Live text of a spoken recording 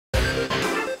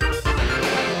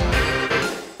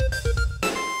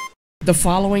The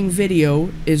following video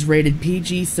is rated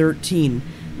PG-13,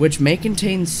 which may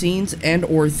contain scenes and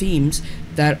or themes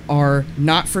that are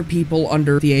not for people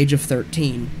under the age of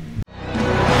 13.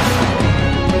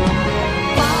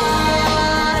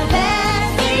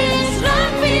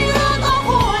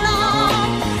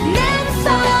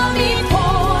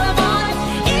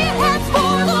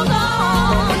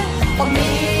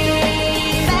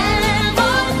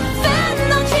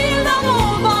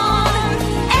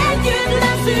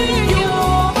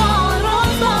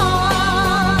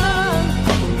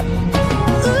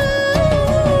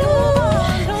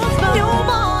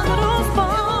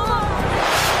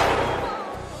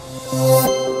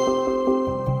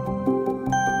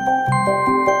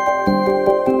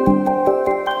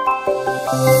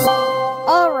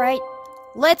 Alright,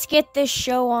 let's get this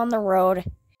show on the road.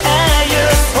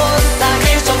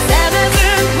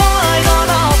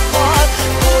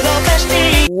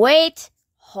 Wait,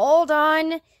 hold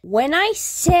on. When I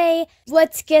say,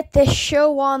 let's get this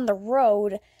show on the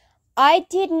road, I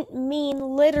didn't mean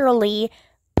literally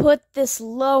put this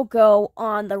logo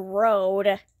on the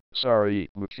road. Sorry,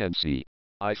 Mackenzie.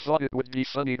 I thought it would be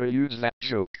funny to use that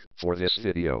joke for this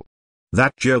video.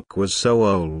 That joke was so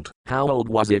old. How old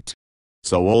was it?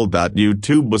 So old that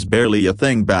YouTube was barely a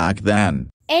thing back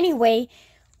then. Anyway,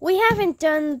 we haven't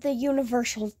done the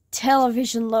Universal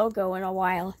Television logo in a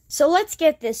while, so let's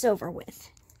get this over with.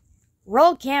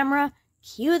 Roll camera,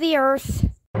 cue the Earth.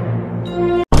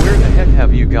 Where the heck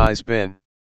have you guys been?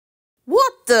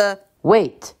 What the?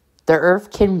 Wait, the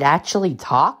Earth can actually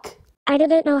talk? I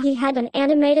didn't know he had an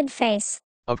animated face.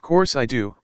 Of course I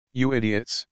do, you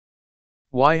idiots.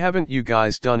 Why haven't you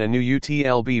guys done a new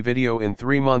UTLB video in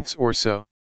 3 months or so?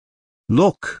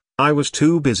 Look, I was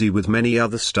too busy with many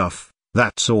other stuff,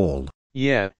 that's all.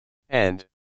 Yeah, and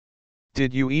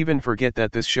did you even forget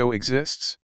that this show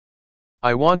exists?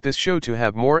 I want this show to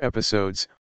have more episodes,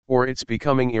 or it's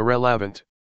becoming irrelevant.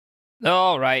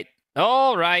 Alright,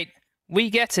 we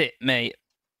get it, mate.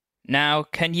 Now,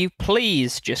 can you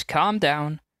please just calm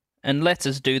down and let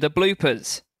us do the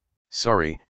bloopers?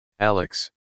 Sorry, Alex.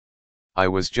 I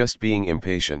was just being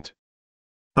impatient.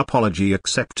 Apology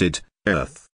accepted,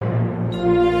 Earth.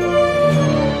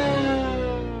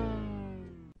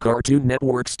 Cartoon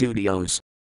Network Studios.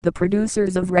 The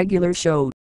producers of regular show,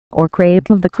 or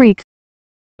Crave of the Creek.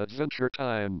 Adventure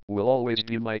Time will always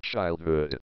be my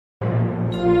childhood.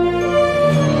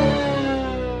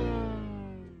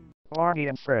 Barney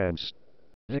and Friends.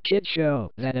 The kid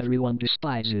show that everyone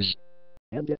despises.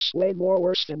 And it's way more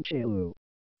worse than Chalu.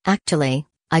 Actually,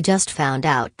 I just found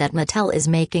out that Mattel is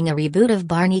making a reboot of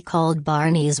Barney called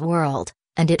Barney's World,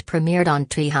 and it premiered on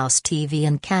Treehouse TV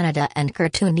in Canada and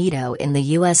Cartoonito in the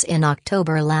US in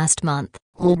October last month.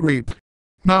 Oh great.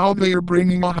 Now they are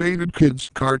bringing a hated kids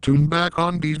cartoon back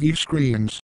on TV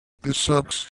screens. This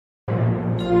sucks.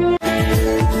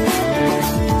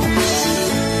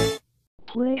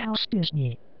 Playhouse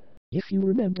Disney. If you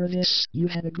remember this, you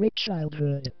had a great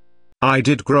childhood. I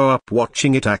did grow up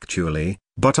watching it actually,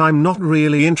 but I'm not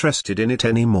really interested in it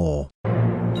anymore.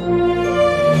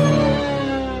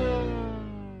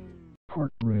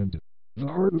 Heartbread. The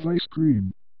heart of ice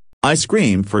cream. Ice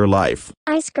cream for life.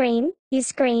 I scream, you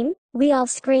scream, we all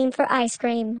scream for ice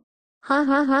cream. Ha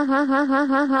ha ha ha ha ha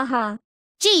ha ha ha.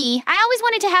 Gee, I always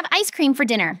wanted to have ice cream for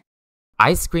dinner.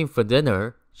 Ice cream for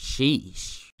dinner?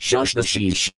 Sheesh. Shush the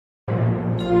sheesh.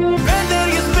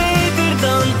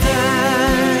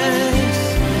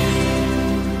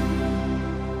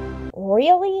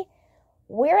 Really?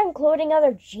 We're including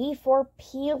other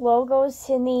G4p logos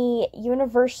in the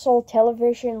Universal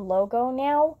Television logo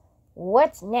now?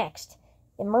 What's next?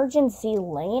 Emergency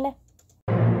Lane?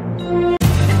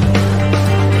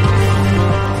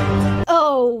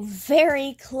 Oh,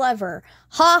 very clever.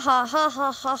 Ha ha ha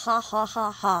ha ha ha ha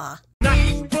ha ha.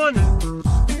 Nice fun.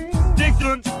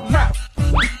 Different map.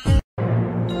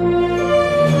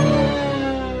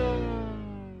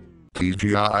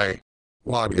 TGI.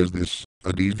 What is this?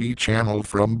 A TV channel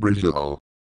from Brazil?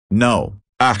 No,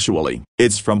 actually,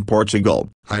 it's from Portugal.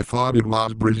 I thought it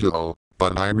was Brazil,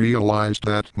 but I realized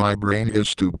that my brain is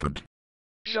stupid.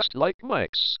 Just like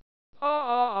Mike's.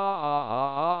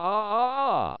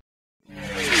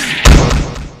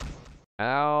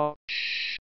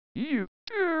 Ouch. You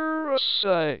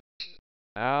parasite.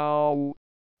 Ow.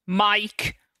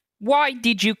 Mike, why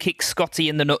did you kick Scotty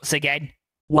in the nuts again?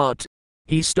 What?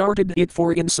 He started it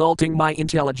for insulting my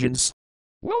intelligence.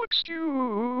 Well, excuse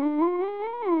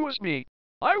me.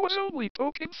 I was only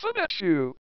poking fun at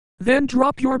you. Then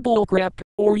drop your bullcrap,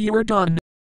 or you're done.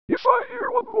 If I hear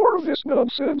one more of this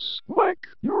nonsense, Mike,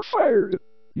 you're fired.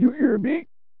 You hear me?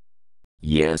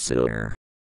 Yes, sir.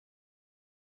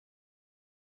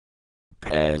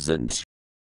 Peasant.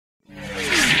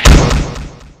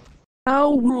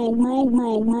 Ow, roll, roll,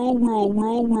 roll, roll, roll,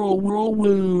 roll, roll, roll,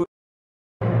 roll.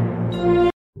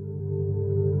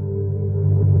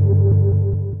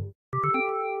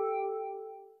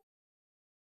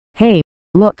 Hey,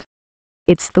 look.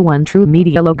 It's the One True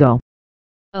Media logo.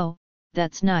 Oh,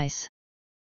 that's nice.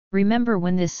 Remember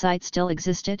when this site still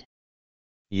existed?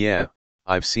 Yeah,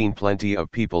 I've seen plenty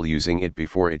of people using it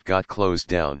before it got closed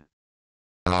down.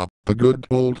 The good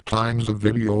old times of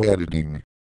video editing.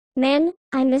 Man,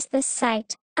 I miss this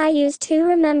site. I used to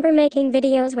remember making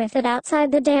videos with it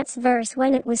outside the dance verse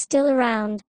when it was still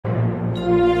around.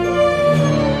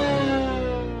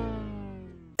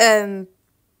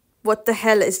 What the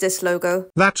hell is this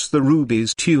logo? That's the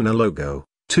Ruby's Tuna logo,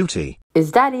 Tootie.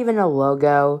 Is that even a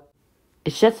logo?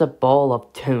 It's just a bowl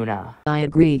of tuna. I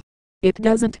agree. It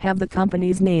doesn't have the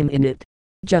company's name in it.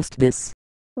 Just this.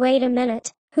 Wait a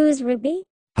minute, who's Ruby?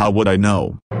 How would I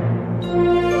know?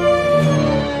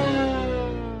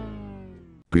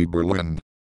 Be Berlin.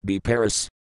 Be Paris.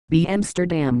 Be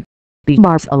Amsterdam. Be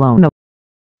Barcelona.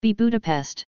 Be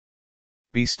Budapest.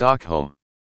 Be Stockholm.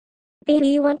 Be who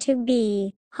you want to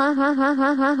be. Ha ha ha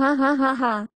ha ha ha ha ha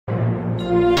ha.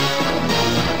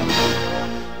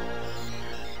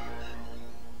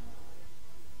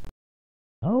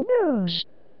 Oh noes!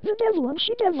 The devil and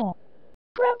she-devil!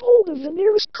 Grab hold of the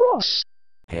nearest cross!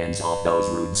 Hands off those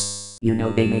roots. You know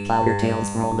they make louder tails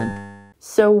grow limp.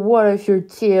 So what if your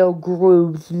tail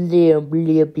grows limp,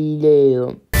 lippy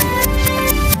limp?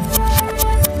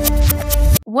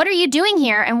 What are you doing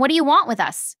here and what do you want with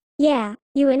us? Yeah,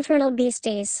 you infernal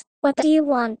beasties. What do you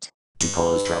want? To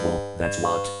cause trouble, that's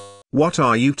what. What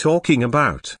are you talking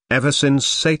about? Ever since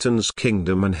Satan's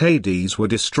kingdom and Hades were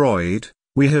destroyed,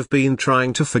 we have been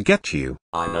trying to forget you.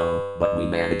 I know, but we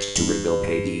managed to rebuild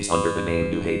Hades under the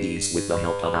name New Hades with the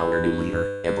help of our new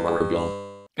leader, Emperor Bill.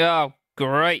 Oh,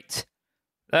 great.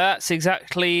 That's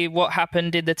exactly what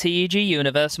happened in the TEG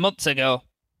universe months ago.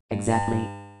 Exactly,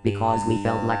 because we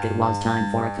felt like it was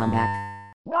time for a comeback.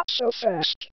 Not so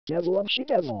fast, devil and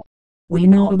she-devil. We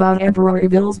know about Emperor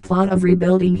Bill's plot of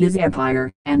rebuilding his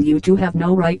empire, and you two have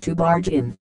no right to barge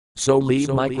in. So leave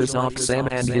Microsoft Sam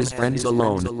and his friends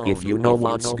alone, if you know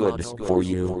what's good for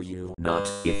you,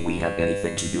 not if we have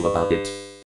anything to do about it.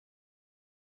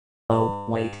 Oh,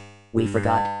 wait, we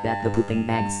forgot that the pooping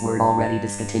bags were already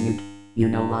discontinued. You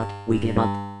know what, we give up.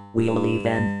 We'll leave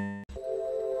then.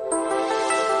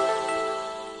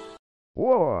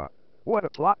 Whoa, what a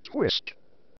plot twist.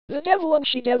 The devil and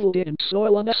she-devil didn't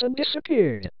soil on us and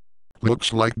disappeared.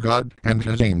 Looks like God and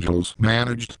his angels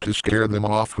managed to scare them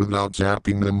off without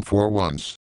zapping them for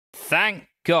once. Thank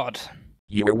God.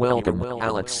 You're welcome,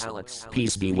 Alex.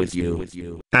 Peace be with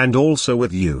you. And also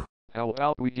with you. How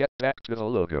about we get back to the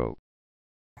logo?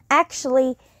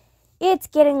 Actually, it's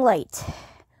getting late.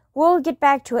 We'll get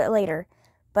back to it later.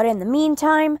 But in the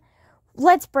meantime,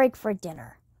 let's break for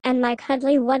dinner. And my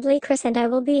cuddly wuddly Chris and I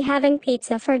will be having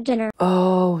pizza for dinner.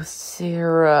 Oh,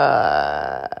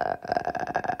 Sarah.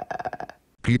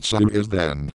 Pizza is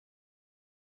then.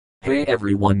 Hey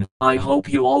everyone, I hope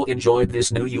you all enjoyed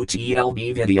this new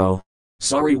UTLB video.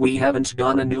 Sorry we haven't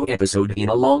done a new episode in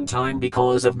a long time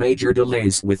because of major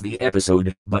delays with the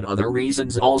episode, but other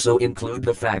reasons also include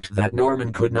the fact that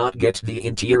Norman could not get the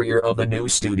interior of the new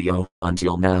studio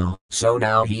until now, so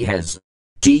now he has.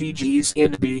 TG's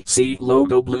NBC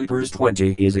logo Bloopers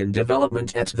 20 is in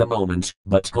development at the moment,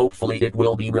 but hopefully it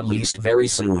will be released very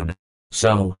soon.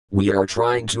 So, we are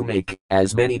trying to make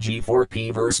as many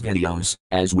G4p verse videos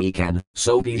as we can,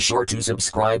 so be sure to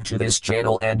subscribe to this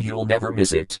channel and you'll never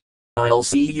miss it. I'll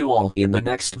see you all in the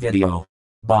next video.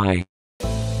 Bye.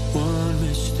 One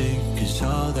mistake is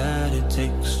all that it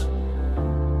takes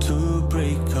to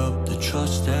break up the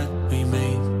trust that we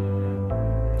made.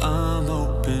 I'm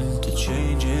open to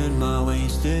changing my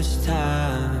ways this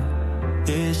time.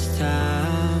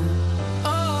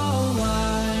 Oh,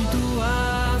 why do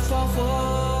I fall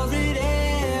for it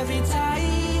every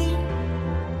time?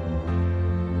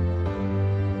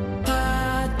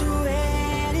 I'd do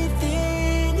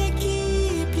anything to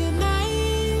keep you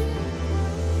mine.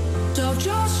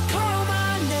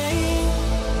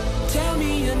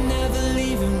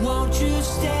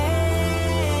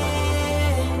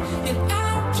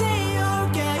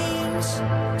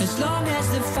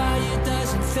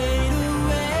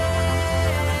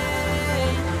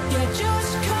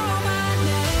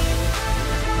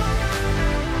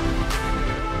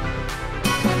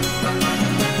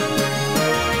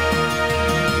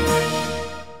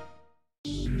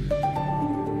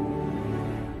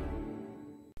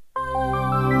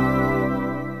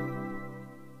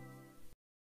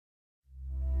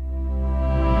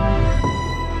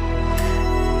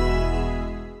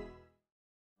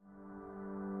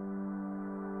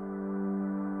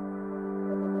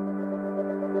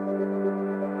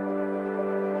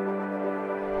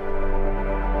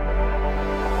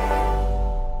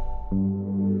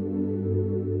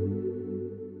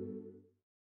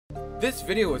 This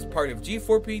video is part of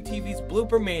G4p TV's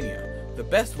Blooper Mania, the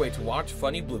best way to watch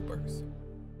funny bloopers.